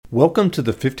Welcome to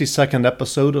the 52nd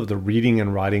episode of the Reading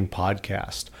and Writing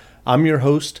Podcast. I'm your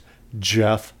host,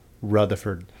 Jeff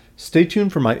Rutherford. Stay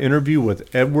tuned for my interview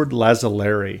with Edward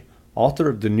Lazzaleri, author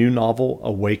of the new novel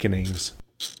Awakenings.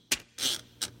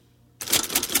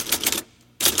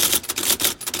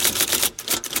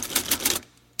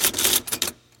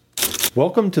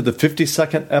 Welcome to the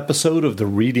 52nd episode of the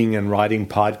Reading and Writing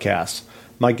Podcast.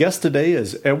 My guest today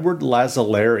is Edward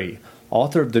Lazzaleri,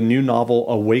 author of the new novel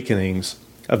Awakenings,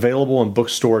 available in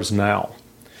bookstores now.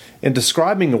 In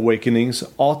describing Awakenings,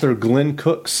 author Glenn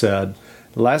Cook said,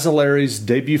 Lazzaleri's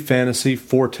debut fantasy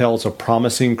foretells a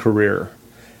promising career.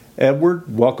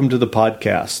 Edward, welcome to the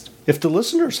podcast. If the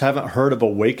listeners haven't heard of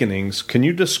Awakenings, can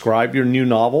you describe your new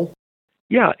novel?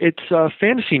 Yeah, it's a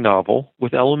fantasy novel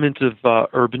with elements of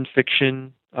urban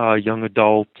fiction, young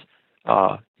adult,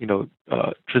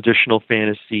 traditional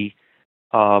fantasy.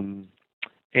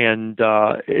 And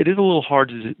it is a little hard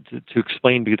to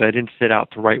explain because I didn't set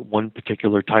out to write one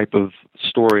particular type of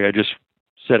story. I just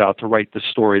set out to write the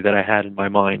story that I had in my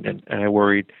mind, and I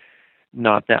worried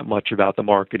not that much about the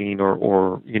marketing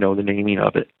or the naming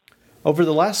of it. Over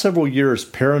the last several years,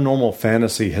 paranormal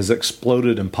fantasy has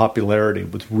exploded in popularity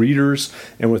with readers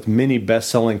and with many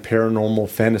best-selling paranormal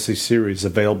fantasy series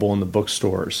available in the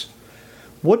bookstores.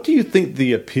 What do you think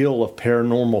the appeal of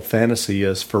paranormal fantasy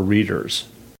is for readers?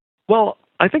 Well,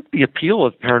 I think the appeal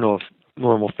of paranormal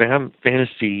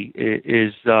fantasy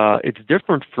is it's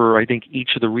different for, I think,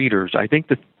 each of the readers. I think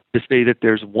that to say that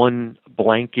there's one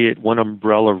blanket, one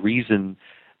umbrella reason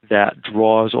that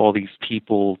draws all these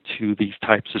people to these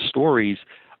types of stories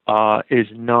is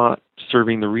not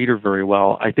serving the reader very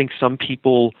well. I think some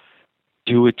people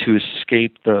do it to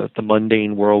escape the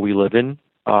mundane world we live in,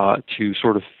 to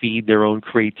sort of feed their own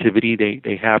creativity.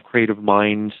 They have creative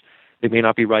minds. They may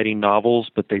not be writing novels,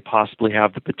 but they possibly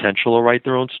have the potential to write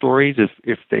their own stories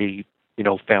if they,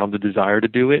 found the desire to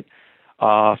do it.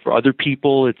 For other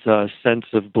people, it's a sense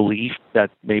of belief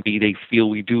that maybe they feel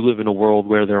we do live in a world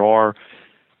where there are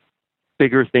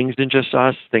bigger things than just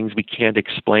us, things we can't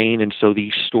explain, and so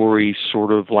these stories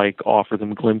sort of like offer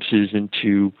them glimpses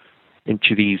into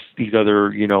these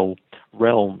other,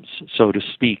 realms, so to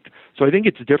speak. So I think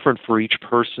it's different for each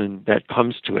person that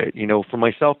comes to it. For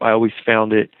myself, I always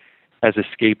found it as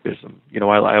escapism.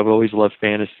 I've always loved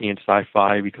fantasy and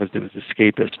sci-fi because it was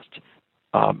escapist.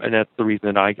 And that's the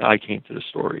reason that I came to the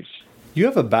stories. You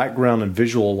have a background in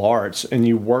visual arts and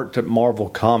you worked at Marvel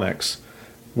Comics.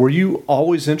 Were you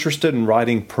always interested in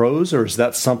writing prose, or is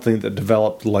that something that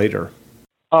developed later?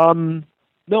 No,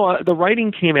 the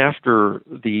writing came after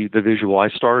the visual. I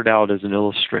started out as an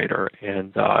illustrator,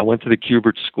 and I went to the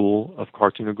Kubert School of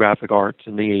Cartoon and Graphic Arts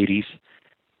in the 80s.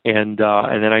 And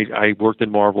then I worked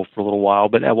in Marvel for a little while.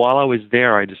 But while I was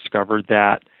there, I discovered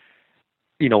that,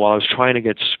 while I was trying to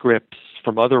get scripts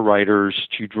from other writers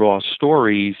to draw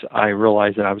stories, I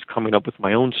realized that I was coming up with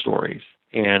my own stories.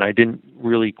 And I didn't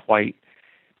really quite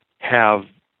have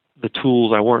the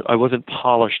tools. I wasn't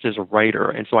polished as a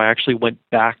writer. And so I actually went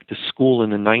back to school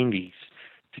in the 90s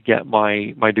to get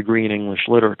my degree in English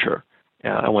literature.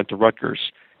 I went to Rutgers.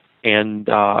 And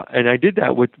I did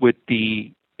that with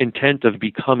the intent of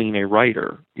becoming a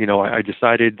writer. I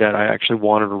decided that I actually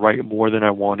wanted to write more than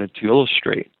I wanted to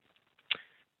illustrate.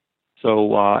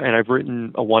 So, and I've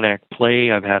written a one-act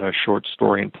play. I've had a short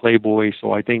story in Playboy.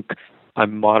 So I think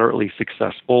I'm moderately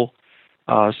successful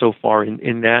so far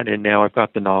in that. And now I've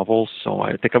got the novels. So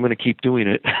I think I'm going to keep doing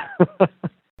it.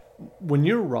 When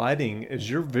you're writing, is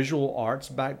your visual arts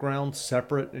background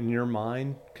separate in your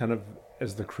mind, kind of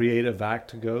as the creative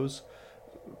act goes?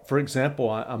 For example,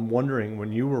 I'm wondering,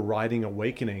 when you were writing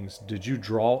Awakenings, did you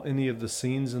draw any of the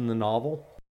scenes in the novel?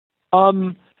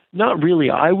 Not really.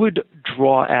 I would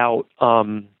draw out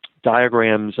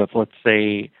diagrams of, let's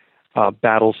say,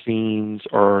 battle scenes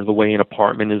or the way an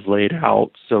apartment is laid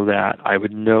out so that I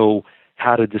would know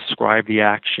how to describe the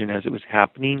action as it was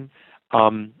happening.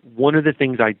 One of the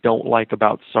things I don't like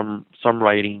about some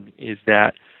writing is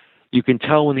that you can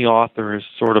tell when the author has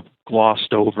sort of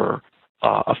glossed over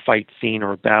a fight scene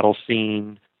or a battle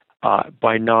scene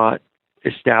by not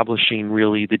establishing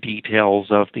really the details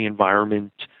of the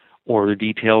environment or the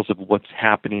details of what's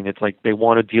happening. It's like they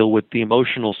want to deal with the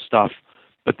emotional stuff,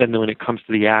 but then when it comes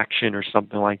to the action or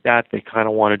something like that, they kind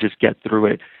of want to just get through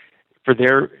it. For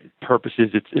their purposes,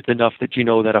 it's enough that you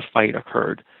know that a fight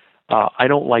occurred. I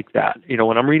don't like that.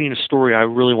 When I'm reading a story, I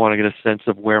really want to get a sense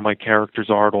of where my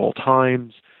characters are at all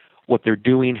times, what they're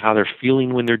doing, how they're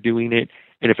feeling when they're doing it.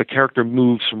 And if a character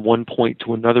moves from one point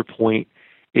to another point,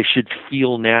 it should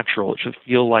feel natural. It should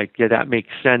feel like, yeah, that makes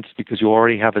sense because you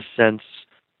already have a sense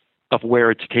of where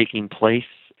it's taking place.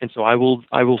 And so I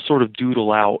will sort of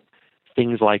doodle out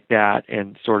things like that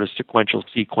and sort of sequential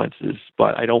sequences.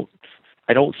 But I don't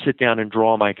sit down and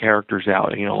draw my characters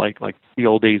out. Like the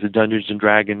old days of Dungeons and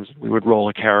Dragons, we would roll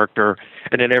a character,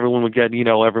 and then everyone would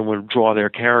everyone would draw their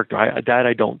character.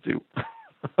 I don't do.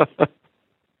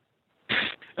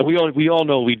 And we all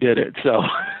know we did it. So.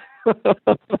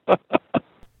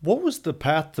 What was the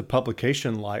path to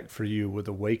publication like for you with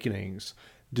Awakenings?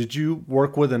 Did you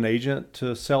work with an agent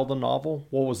to sell the novel?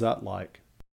 What was that like?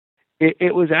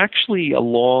 It was actually a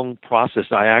long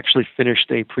process. I actually finished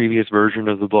a previous version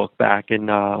of the book back in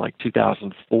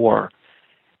 2004,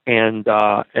 and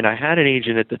I had an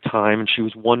agent at the time, and she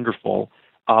was wonderful.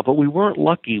 But we weren't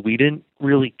lucky. We didn't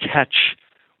really catch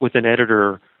with an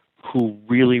editor who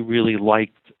really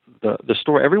liked the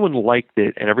story. Everyone liked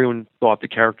it, and everyone thought the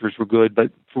characters were good.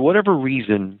 But for whatever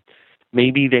reason,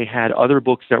 maybe they had other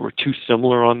books that were too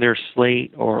similar on their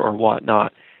slate or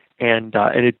whatnot, and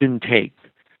it didn't take.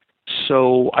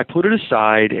 So I put it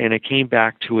aside, and I came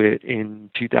back to it in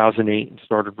 2008 and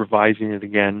started revising it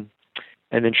again.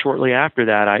 And then shortly after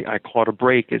that, I caught a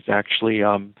break. It's actually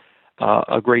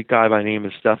a great guy by the name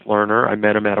of Seth Lerner. I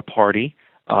met him at a party.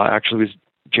 Actually, it was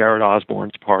Jared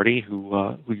Osborne's party,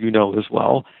 who you know as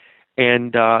well.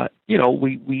 And,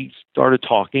 we started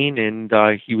talking, and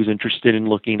he was interested in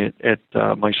looking at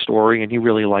my story, and he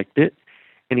really liked it.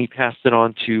 And he passed it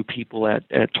on to people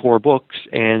at Tor Books,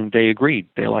 and they agreed.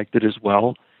 They liked it as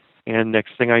well. And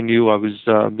next thing I knew, I was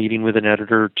meeting with an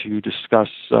editor to discuss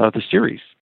the series.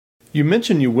 You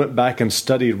mentioned you went back and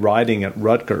studied writing at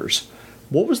Rutgers.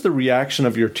 What was the reaction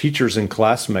of your teachers and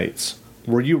classmates?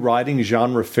 Were you writing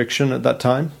genre fiction at that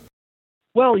time?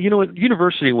 Well, at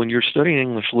university, when you're studying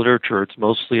English literature, it's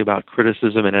mostly about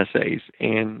criticism and essays.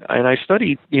 And I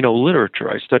studied,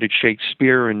 literature. I studied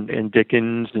Shakespeare and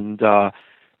Dickens and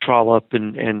Trollope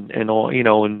and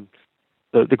all, and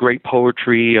the great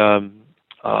poetry, Donne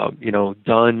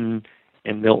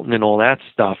and Milton and all that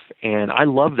stuff. And I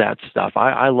love that stuff.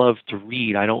 I love to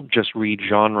read. I don't just read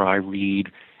genre. I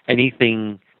read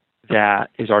anything that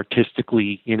is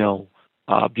artistically,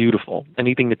 beautiful.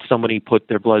 Anything that somebody put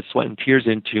their blood, sweat, and tears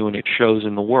into, and it shows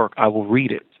in the work, I will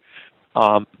read it.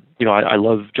 I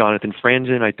love Jonathan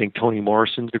Franzen. I think Toni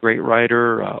Morrison's a great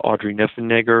writer. Audrey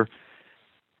Niffenegger.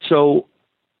 So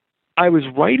I was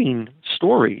writing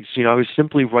stories. I was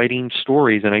simply writing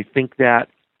stories, and I think that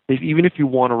even if you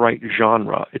want to write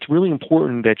genre, it's really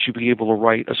important that you be able to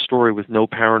write a story with no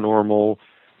paranormal,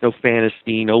 no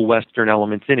fantasy, no Western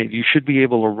elements in it. You should be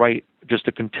able to write just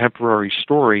a contemporary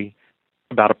story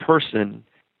about a person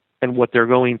and what they're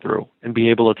going through and be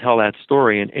able to tell that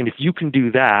story. And if you can do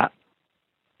that,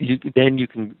 then you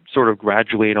can sort of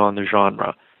graduate on the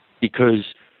genre, because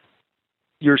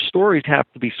your stories have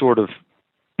to be sort of,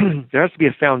 there has to be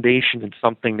a foundation in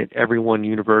something that everyone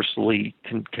universally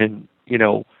can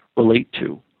relate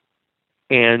to.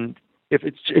 And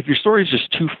if your story is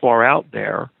just too far out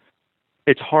there,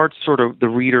 it's hard sort of the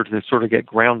reader to sort of get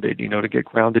grounded, to get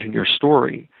grounded in your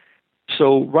story.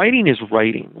 So writing is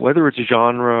writing, whether it's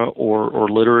genre or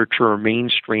literature or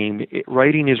mainstream.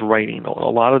 Writing is writing. A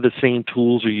lot of the same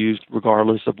tools are used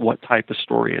regardless of what type of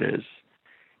story it is.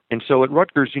 And so at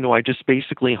Rutgers, I just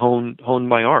basically honed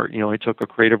my art. I took a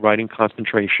creative writing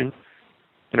concentration,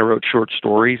 and I wrote short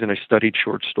stories, and I studied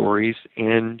short stories.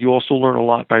 And you also learn a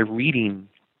lot by reading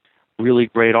really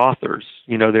great authors.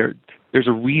 There's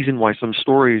a reason why some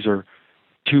stories are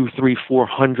 200, 300,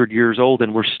 400 years old,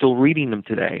 and we're still reading them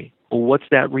today. Well, what's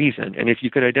that reason? And if you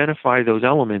could identify those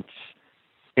elements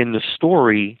in the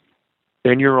story,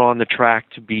 then you're on the track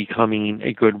to becoming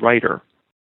a good writer.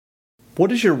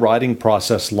 What is your writing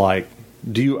process like?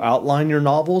 Do you outline your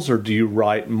novels, or do you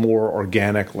write more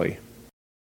organically?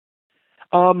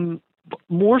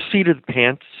 More seat of the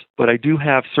pants, but I do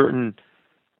have certain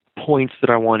points that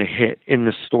I want to hit in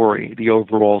the story, the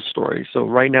overall story. So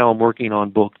right now I'm working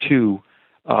on book 2,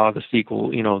 the sequel,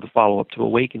 the follow-up to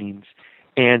Awakenings.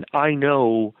 And I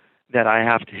know that I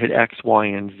have to hit X, Y,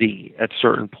 and Z at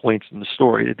certain points in the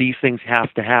story, that these things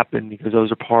have to happen because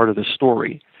those are part of the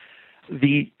story.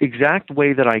 The exact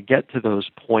way that I get to those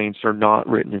points are not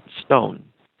written in stone,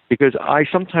 because I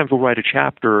sometimes will write a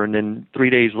chapter and then 3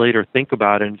 days later think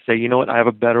about it and say, I have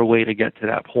a better way to get to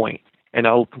that point, and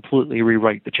I'll completely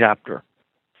rewrite the chapter.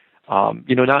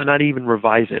 Not even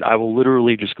revise it. I will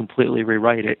literally just completely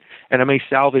rewrite it, and I may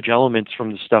salvage elements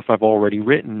from the stuff I've already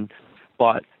written.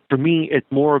 But for me, it's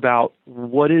more about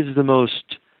what is the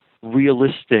most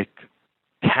realistic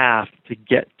path to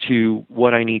get to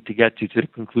what I need to get to the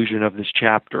conclusion of this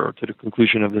chapter, or to the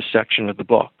conclusion of this section of the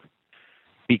book.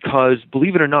 Because,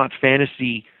 believe it or not,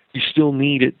 fantasy, you still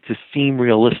need it to seem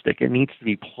realistic. It needs to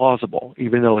be plausible,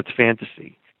 even though it's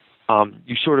fantasy.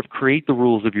 You sort of create the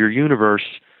rules of your universe,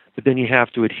 but then you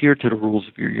have to adhere to the rules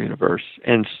of your universe.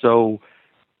 And so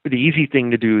the easy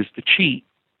thing to do is to cheat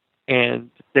and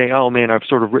say, oh man, I've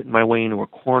sort of written my way into a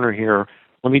corner here.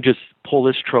 Let me just pull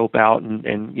this trope out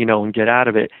and get out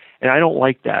of it. And I don't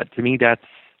like that. To me,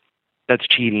 that's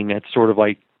cheating. That's sort of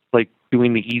like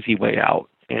doing the easy way out.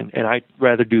 And I'd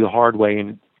rather do the hard way,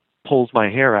 and it pulls my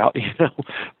hair out,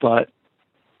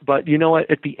 But you know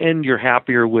what? At the end, you're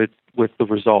happier with the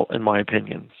result, in my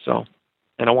opinion. So,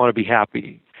 and I want to be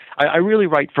happy. I really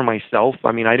write for myself.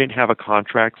 I mean, I didn't have a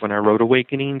contract when I wrote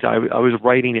Awakenings. I was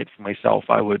writing it for myself.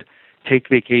 I would take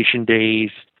vacation days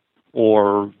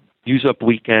or use up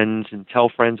weekends and tell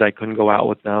friends I couldn't go out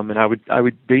with them, and I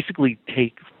would basically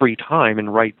take free time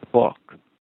and write the book.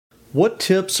 What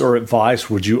tips or advice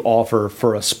would you offer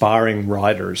for aspiring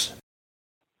writers?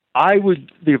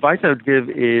 The advice I would give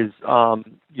is,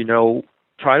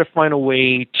 try to find a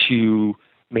way to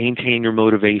maintain your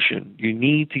motivation. You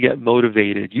need to get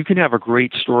motivated. You can have a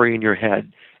great story in your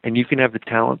head, and you can have the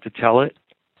talent to tell it,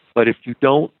 but if you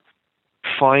don't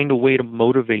find a way to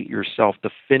motivate yourself to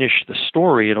finish the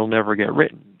story, it'll never get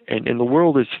written. And the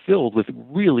world is filled with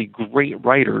really great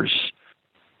writers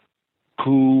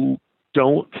who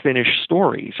don't finish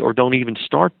stories or don't even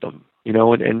start them,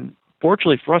 and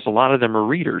fortunately for us, a lot of them are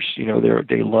readers.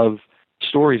 They love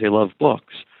stories, they love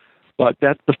books. But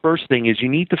that's the first thing, is you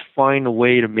need to find a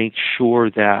way to make sure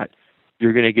that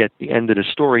you're going to get the end of the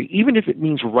story, even if it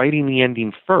means writing the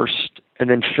ending first and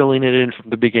then filling it in from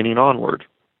the beginning onward.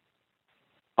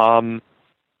 The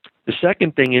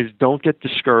second thing is, don't get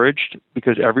discouraged,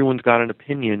 because everyone's got an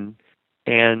opinion,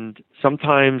 and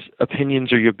sometimes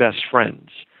opinions are your best friends.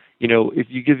 If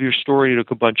you give your story to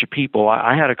a bunch of people,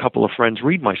 I had a couple of friends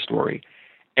read my story,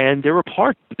 and there were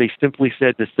parts that they simply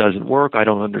said, this doesn't work, I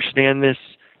don't understand this.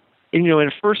 And,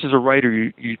 at first as a writer,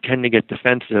 you tend to get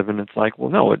defensive, and it's like, well,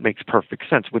 no, it makes perfect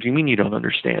sense. What do you mean you don't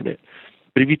understand it?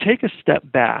 But if you take a step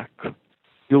back,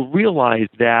 you'll realize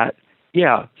that,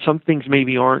 yeah, some things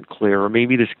maybe aren't clear, or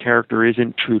maybe this character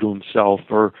isn't true to himself,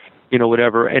 or,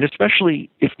 whatever. And especially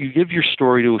if you give your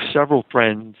story to several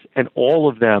friends, and all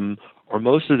of them or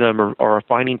most of them are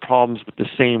finding problems with the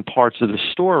same parts of the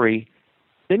story,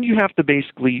 then you have to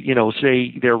basically,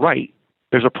 say they're right.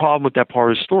 There's a problem with that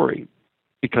part of the story,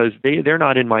 because they're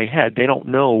not in my head. They don't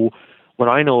know what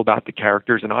I know about the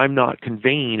characters, and I'm not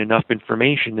conveying enough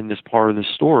information in this part of the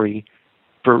story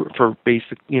for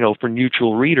basic, for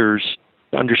neutral readers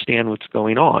to understand what's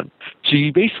going on. So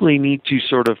you basically need to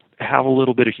sort of have a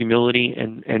little bit of humility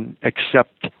and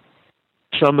accept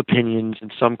some opinions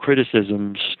and some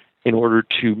criticisms in order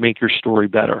to make your story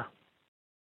better.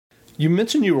 You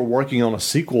mentioned you were working on a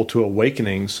sequel to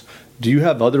Awakenings. Do you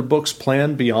have other books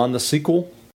planned beyond the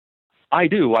sequel? I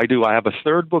do. I have a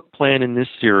third book planned in this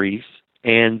series,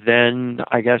 and then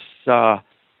I guess I'll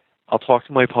talk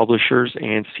to my publishers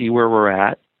and see where we're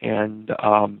at. And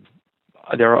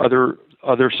there are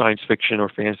other science fiction or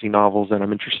fantasy novels that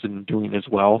I'm interested in doing as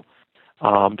well,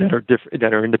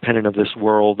 that are independent of this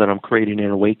world that I'm creating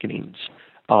in Awakenings.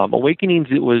 Awakenings,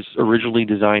 it was originally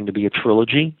designed to be a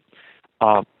trilogy.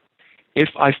 If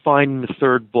I find in the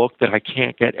third book that I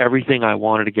can't get everything I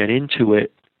wanted to get into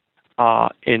it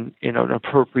in an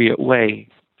appropriate way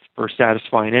for a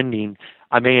satisfying ending,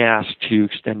 I may ask to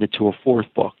extend it to a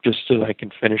fourth book, just so that I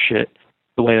can finish it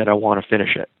the way that I want to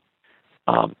finish it.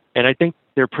 And I think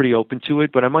they're pretty open to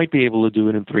it, but I might be able to do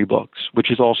it in 3 books, which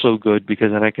is also good,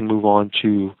 because then I can move on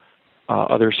to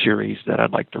other series that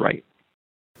I'd like to write.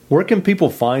 Where can people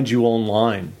find you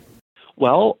online?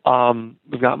 Well,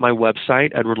 we've got my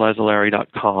website,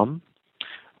 edwardlazzolari.com.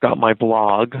 Got my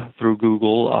blog through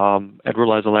Google,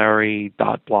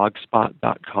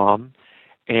 edwardlazzolari.blogspot.com.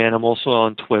 And I'm also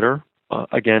on Twitter,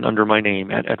 again, under my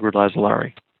name, at Edward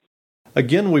Lazzolari.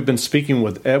 Again, we've been speaking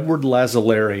with Edward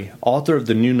Lazzolari, author of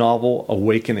the new novel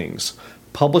Awakenings,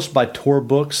 published by Tor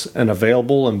Books and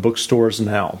available in bookstores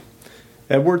now.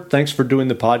 Edward, thanks for doing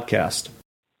the podcast.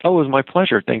 Oh, it was my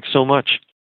pleasure. Thanks so much.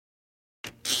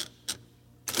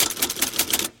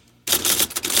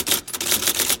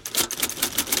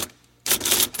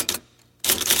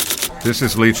 This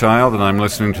is Lee Child, and I'm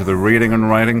listening to the Reading and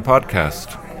Writing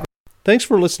Podcast. Thanks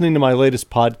for listening to my latest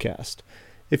podcast.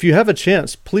 If you have a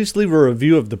chance, please leave a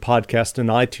review of the podcast in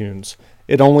iTunes.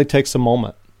 It only takes a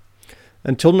moment.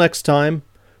 Until next time,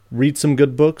 read some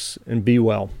good books and be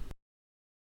well.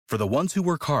 For the ones who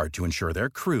work hard to ensure their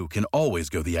crew can always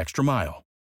go the extra mile,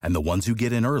 and the ones who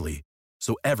get in early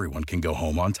so everyone can go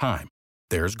home on time,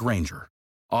 there's Grainger,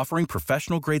 offering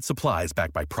professional-grade supplies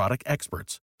backed by product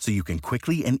experts, so you can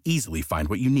quickly and easily find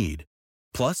what you need.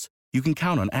 Plus, you can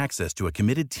count on access to a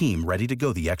committed team ready to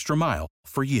go the extra mile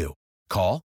for you.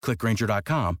 Call, click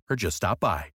Grainger.com, or just stop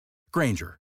by.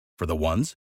 Grainger, for the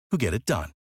ones who get it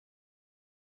done.